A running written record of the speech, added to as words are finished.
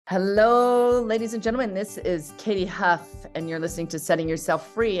Hello, ladies and gentlemen. This is Katy Huff, and you're listening to Setting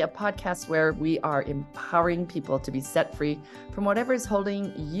Yourself Free, a podcast where we are empowering people to be set free from whatever is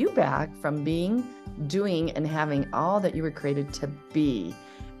holding you back from being, doing, and having all that you were created to be.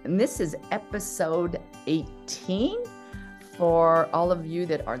 And this is episode 18. For all of you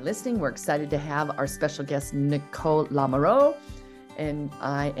that are listening, we're excited to have our special guest, Nicole Lamourex, and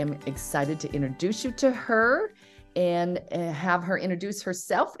I am excited to introduce you to her and have her introduce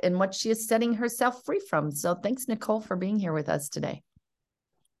herself and what she is setting herself free from. So thanks, Nicole, for being here with us today.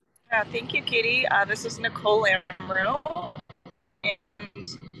 Thank you, Katy. This is Nicole Lamourex, and I'm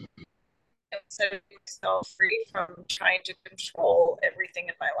setting myself free from trying to control everything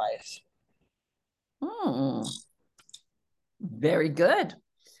in my life. Very good.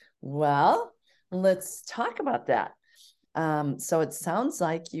 Well, let's talk about that. So it sounds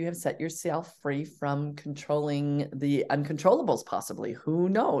like you have set yourself free from controlling the uncontrollables, possibly. Who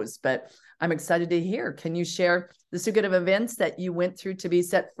knows? But I'm excited to hear. Can you share the sequence of events that you went through to be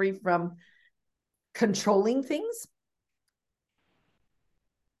set free from controlling things?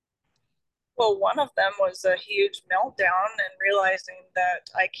 Well, one of them was a huge meltdown and realizing that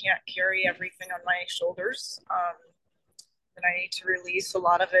I can't carry everything on my shoulders. And I need to release a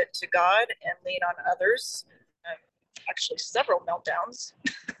lot of it to God and lean on others. Actually, several meltdowns.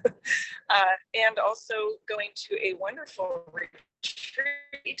 And also going to a wonderful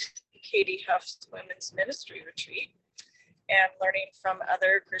retreat, Katy Huff's Women's Ministry Retreat, and learning from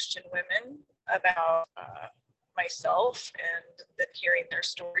other Christian women about myself and hearing their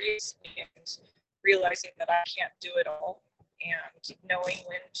stories and realizing that I can't do it all and knowing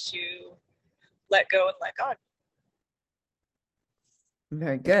when to let go and let God.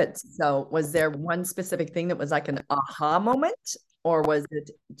 Very good. So was there one specific thing that was like an aha moment, or was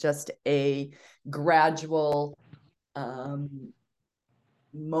it just a gradual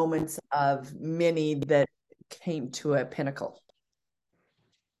moments of many that came to a pinnacle?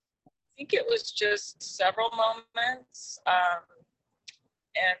 I think it was just several moments.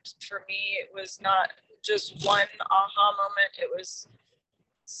 And for me, it was not just one aha moment. It was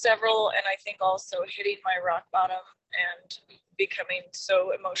several, and I think also hitting my rock bottom and becoming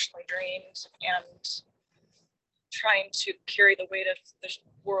so emotionally drained and trying to carry the weight of the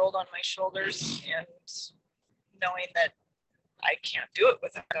world on my shoulders and knowing that I can't do it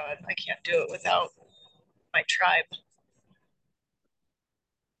without God. I can't do it without my tribe.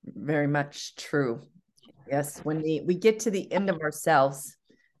 Very much true. Yes, when we get to the end of ourselves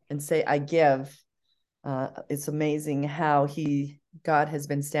and say, I give, it's amazing how God has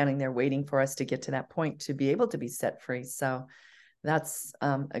been standing there waiting for us to get to that point to be able to be set free. So that's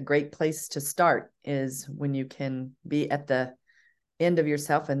a great place to start, is when you can be at the end of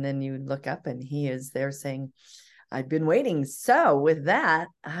yourself and then you look up and he is there saying, I've been waiting. So with that,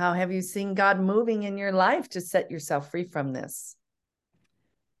 how have you seen God moving in your life to set yourself free from this?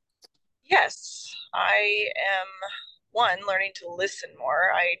 Yes, I am learning to listen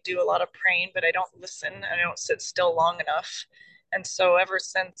more. I do a lot of praying, but I don't listen and I don't sit still long enough. And so ever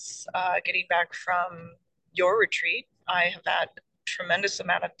since getting back from your retreat, I have had a tremendous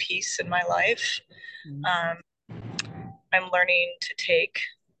amount of peace in my life. I'm learning to take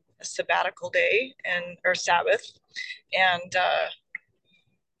a sabbatical day or Sabbath and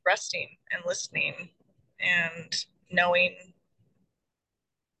resting and listening and knowing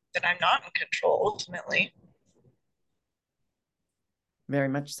that I'm not in control ultimately. Very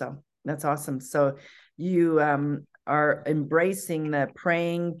much so. That's awesome. So you are embracing the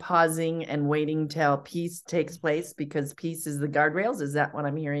praying, pausing, and waiting till peace takes place, because peace is the guardrails. Is that what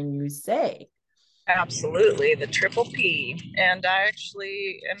I'm hearing you say? Absolutely, the triple P. And I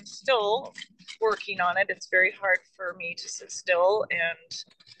actually am still working on it. It's very hard for me to sit still and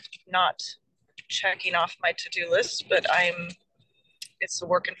not checking off my to-do list, but it's a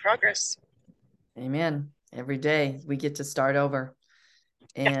work in progress. Amen. Every day we get to start over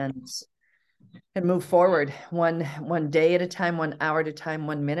and move forward one day at a time, 1 hour at a time,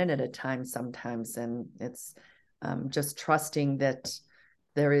 1 minute at a time sometimes. And it's just trusting that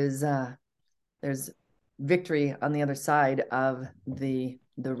there's victory on the other side of the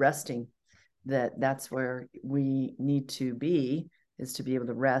resting, that's where we need to be, is to be able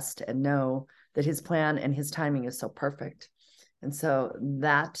to rest and know that his plan and his timing is so perfect. And so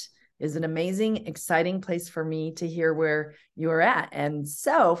that is an amazing, exciting place for me to hear where you're at. And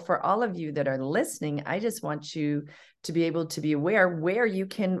so for all of you that are listening, I just want you to be able to be aware where you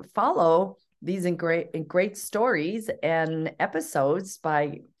can follow these great stories and episodes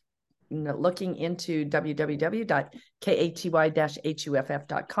by looking into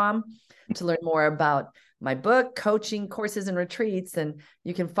www.katy-huff.com to learn more about my book, coaching, courses, and retreats. And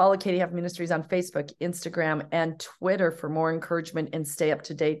you can follow Katy Huff Ministries on Facebook, Instagram, and Twitter for more encouragement and stay up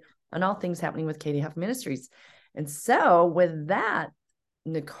to date on all things happening with Katy Huff Ministries. And so with that,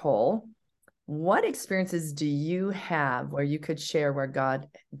 Nicole, what experiences do you have where you could share where God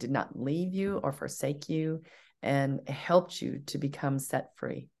did not leave you or forsake you and helped you to become set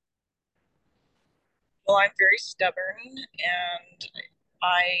free? Well, I'm very stubborn, and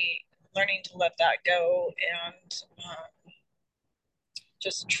I learning to let that go and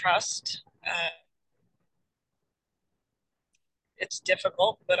just trust. It's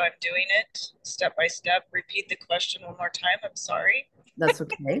difficult, but I'm doing it step by step. Repeat the question one more time. I'm sorry. That's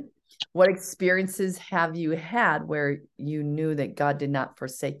okay. What experiences have you had where you knew that God did not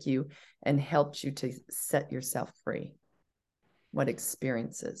forsake you and helped you to set yourself free? What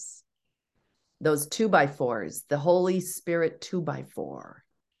experiences? Those 2x4s, the Holy Spirit 2x4.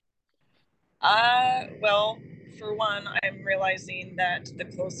 Well, for one, I'm realizing that the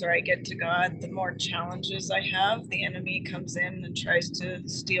closer I get to God, the more challenges I have. The enemy comes in and tries to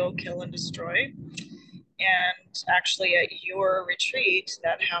steal, kill, and destroy. And actually, at your retreat,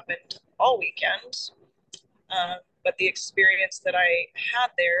 that happened all weekend. But the experience that I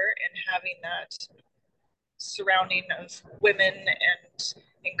had there and having that surrounding of women and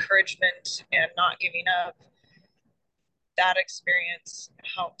encouragement and not giving up, that experience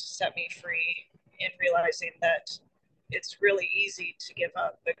helped set me free in realizing that it's really easy to give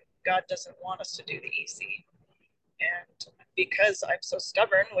up, but God doesn't want us to do the easy. And because I'm so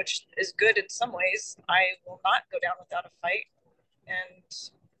stubborn, which is good in some ways, I will not go down without a fight,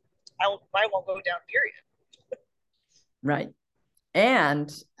 and I won't go down, period. Right.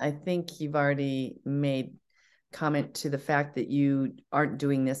 And I think you've already made comment to the fact that you aren't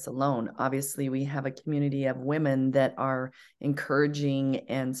doing this alone. Obviously, we have a community of women that are encouraging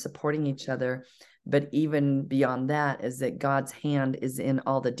and supporting each other. But even beyond that is that God's hand is in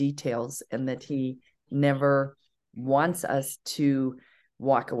all the details and that he never wants us to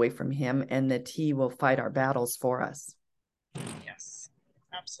walk away from him and that he will fight our battles for us. Yes,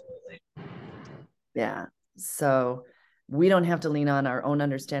 absolutely. Yeah. So we don't have to lean on our own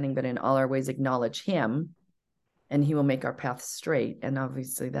understanding, but in all our ways acknowledge him and he will make our path straight. And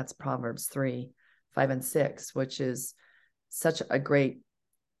obviously that's Proverbs 3, 5, and 6, which is such a great,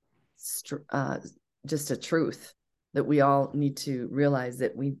 just a truth that we all need to realize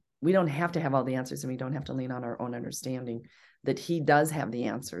that we don't have to have all the answers and we don't have to lean on our own understanding, that he does have the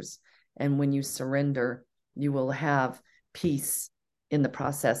answers. And when you surrender, you will have peace in the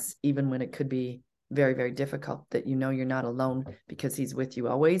process, even when it could be very, very difficult, that you know you're not alone because he's with you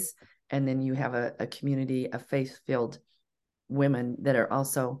always. And then you have a community of faith-filled women that are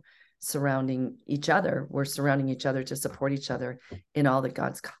also surrounding each other. We're surrounding each other to support each other in all that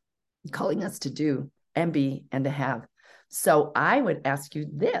God's calling us to do and be and to have. So I would ask you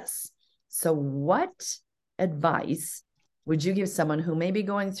this. So what advice would you give someone who may be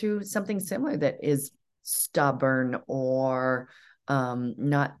going through something similar, that is stubborn or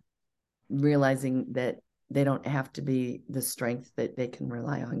not realizing that they don't have to be the strength, that they can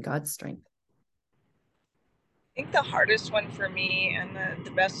rely on God's strength? I think the hardest one for me, and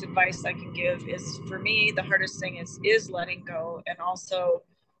the best advice I can give is, for me, the hardest thing is letting go, and also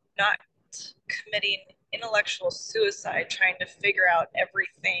not committing intellectual suicide, trying to figure out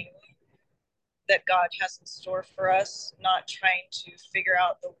everything that God has in store for us, not trying to figure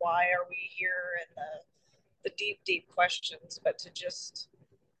out the why are we here and the deep, deep questions, but to just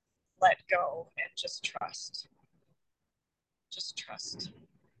let go and just trust. Just trust.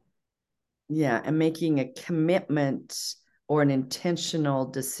 Yeah, and making a commitment or an intentional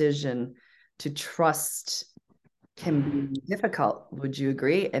decision to trust can be difficult. Would you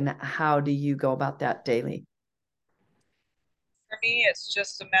agree? And how do you go about that daily? For me, it's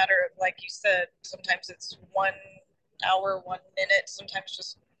just a matter of, like you said, sometimes it's 1 hour, 1 minute, sometimes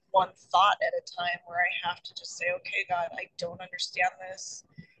just one thought at a time, where I have to just say, okay, God, I don't understand this.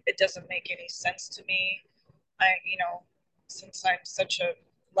 It doesn't make any sense to me. Since I'm such a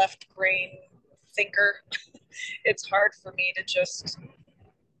left brain thinker, it's hard for me to just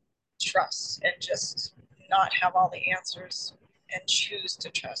trust and just not have all the answers and choose to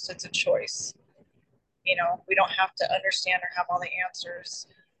trust. It's a choice. We don't have to understand or have all the answers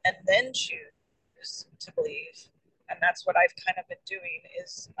and then choose to believe. And that's what I've kind of been doing,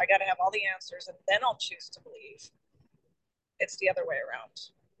 is I got to have all the answers and then I'll choose to believe. It's the other way around.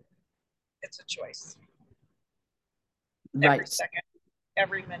 It's a choice. Right. Every second,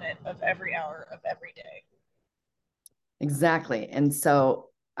 every minute of every hour of every day. Exactly. And so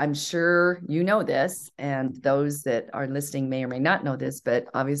I'm sure you know this, and those that are listening may or may not know this, but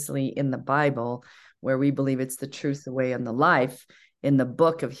obviously in the Bible, where we believe it's the truth, the way, and the life. In the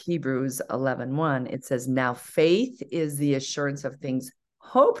book of Hebrews 11:1, it says, now faith is the assurance of things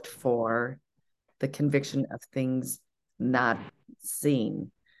hoped for, the conviction of things not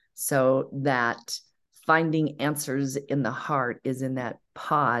seen. So that finding answers in the heart is in that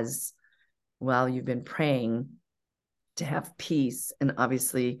pause while you've been praying, to have peace and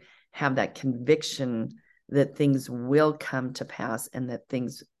obviously have that conviction that things will come to pass and that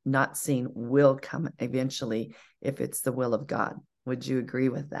things not seen will come eventually if it's the will of God. Would you agree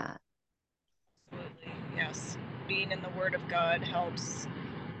with that? Absolutely. Yes. Being in the Word of God helps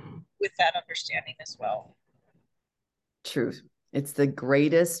with that understanding as well. Truth. It's the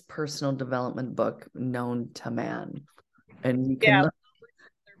greatest personal development book known to man. And you can look.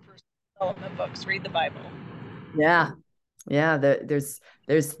 Their personal development books, read the Bible. Yeah. Yeah. There's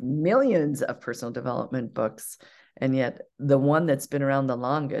millions of personal development books. And yet the one that's been around the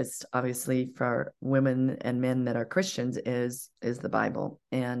longest, obviously for women and men that are Christians, is the Bible.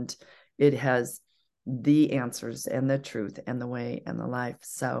 And it has the answers and the truth and the way and the life.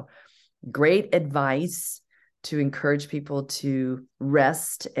 So great advice to encourage people to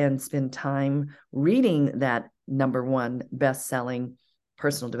rest and spend time reading that #1 best-selling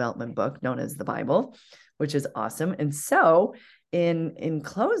personal development book known as the Bible, which is awesome. And so in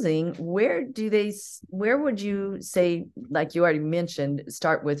closing, where would you say, like you already mentioned,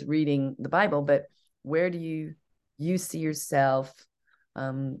 start with reading the Bible, but where do you see yourself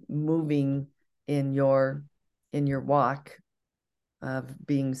moving in your walk of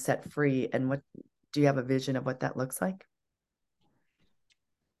being set free, and what do you have a vision of what that looks like?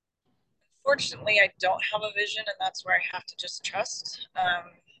 Fortunately, I don't have a vision, and that's where I have to just trust. And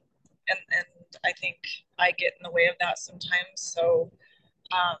I think I get in the way of that sometimes. So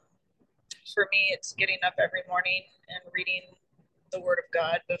um, for me, it's getting up every morning and reading the Word of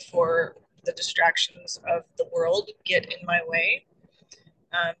God before the distractions of the world get in my way.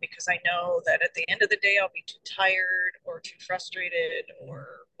 Because I know that at the end of the day, I'll be too tired or too frustrated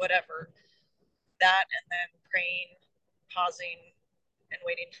or whatever. That, and then praying, pausing, and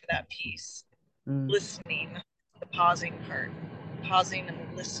waiting for that peace. Listening, the pausing part, pausing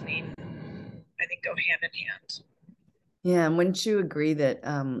and listening, I think go hand in hand. Yeah, and wouldn't you agree that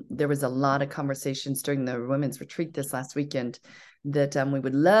there was a lot of conversations during the women's retreat this last weekend that we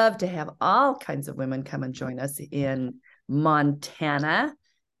would love to have all kinds of women come and join us in Montana.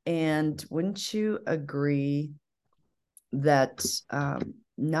 And wouldn't you agree that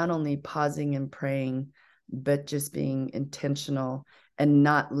not only pausing and praying, but just being intentional and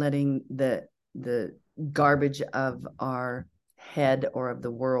not letting the garbage of our head or of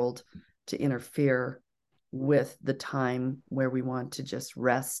the world to interfere with the time where we want to just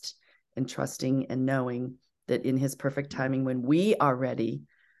rest and trusting and knowing that in his perfect timing, when we are ready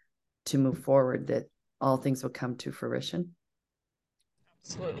to move forward, that all things will come to fruition?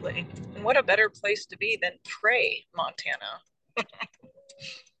 Absolutely. And what a better place to be than pray, Montana.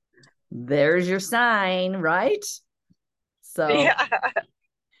 There's your sign, right? So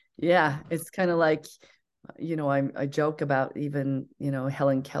yeah, it's kind of like, I joke about even,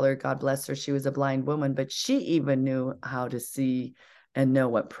 Helen Keller, God bless her, she was a blind woman, but she even knew how to see and know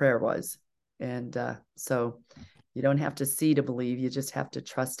what prayer was. And so you don't have to see to believe, you just have to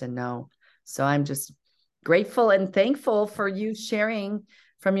trust and know. So I'm just grateful and thankful for you sharing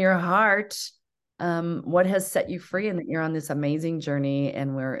from your heart what has set you free, and that you're on this amazing journey.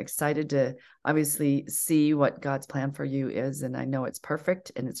 And we're excited to obviously see what God's plan for you is. And I know it's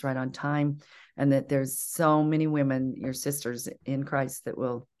perfect and it's right on time, and that there's so many women, your sisters in Christ, that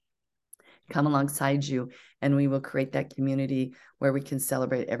will come alongside you, and we will create that community where we can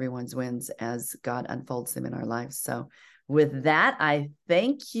celebrate everyone's wins as God unfolds them in our lives. So with that, I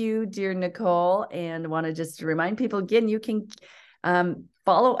thank you, dear Nicole, and want to just remind people again, you can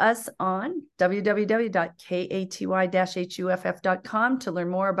follow us on www.katy-huff.com to learn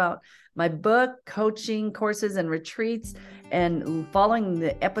more about my book, coaching, courses, and retreats, and following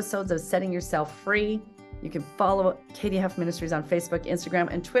the episodes of Setting Yourself Free. You can follow Katy Huff Ministries on Facebook, Instagram,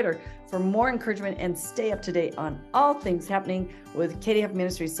 and Twitter for more encouragement and stay up to date on all things happening with Katy Huff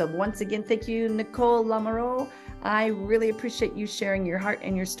Ministries. So once again, thank you, Nicole Lamourex. I really appreciate you sharing your heart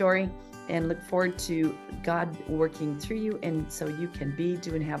and your story, and look forward to God working through you, and so you can be,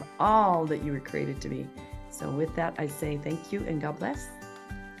 do, and have all that you were created to be. So with that, I say thank you and God bless.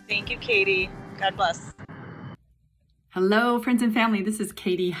 Thank you, Katy. God bless. Hello, friends and family. This is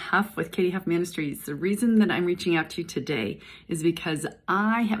Katy Huff with Katy Huff Ministries. The reason that I'm reaching out to you today is because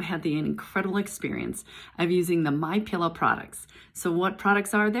I have had the incredible experience of using the My Pillow products. So what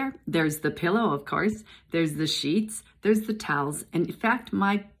products are there? There's the pillow, of course. There's the sheets. There's the towels. And in fact,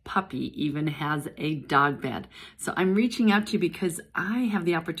 my puppy even has a dog bed. So I'm reaching out to you because I have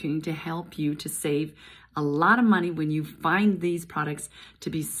the opportunity to help you to save a lot of money when you find these products to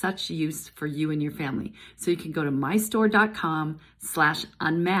be such use for you and your family. So you can go to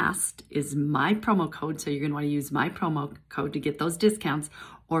mystore.com/unmasked is my promo code. So you're going to want to use my promo code to get those discounts,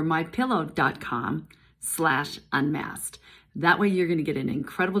 or mypillow.com/unmasked. That way you're going to get an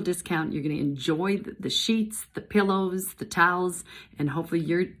incredible discount. You're going to enjoy the sheets, the pillows, the towels, and hopefully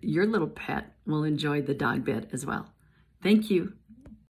your little pet will enjoy the dog bed as well. Thank you.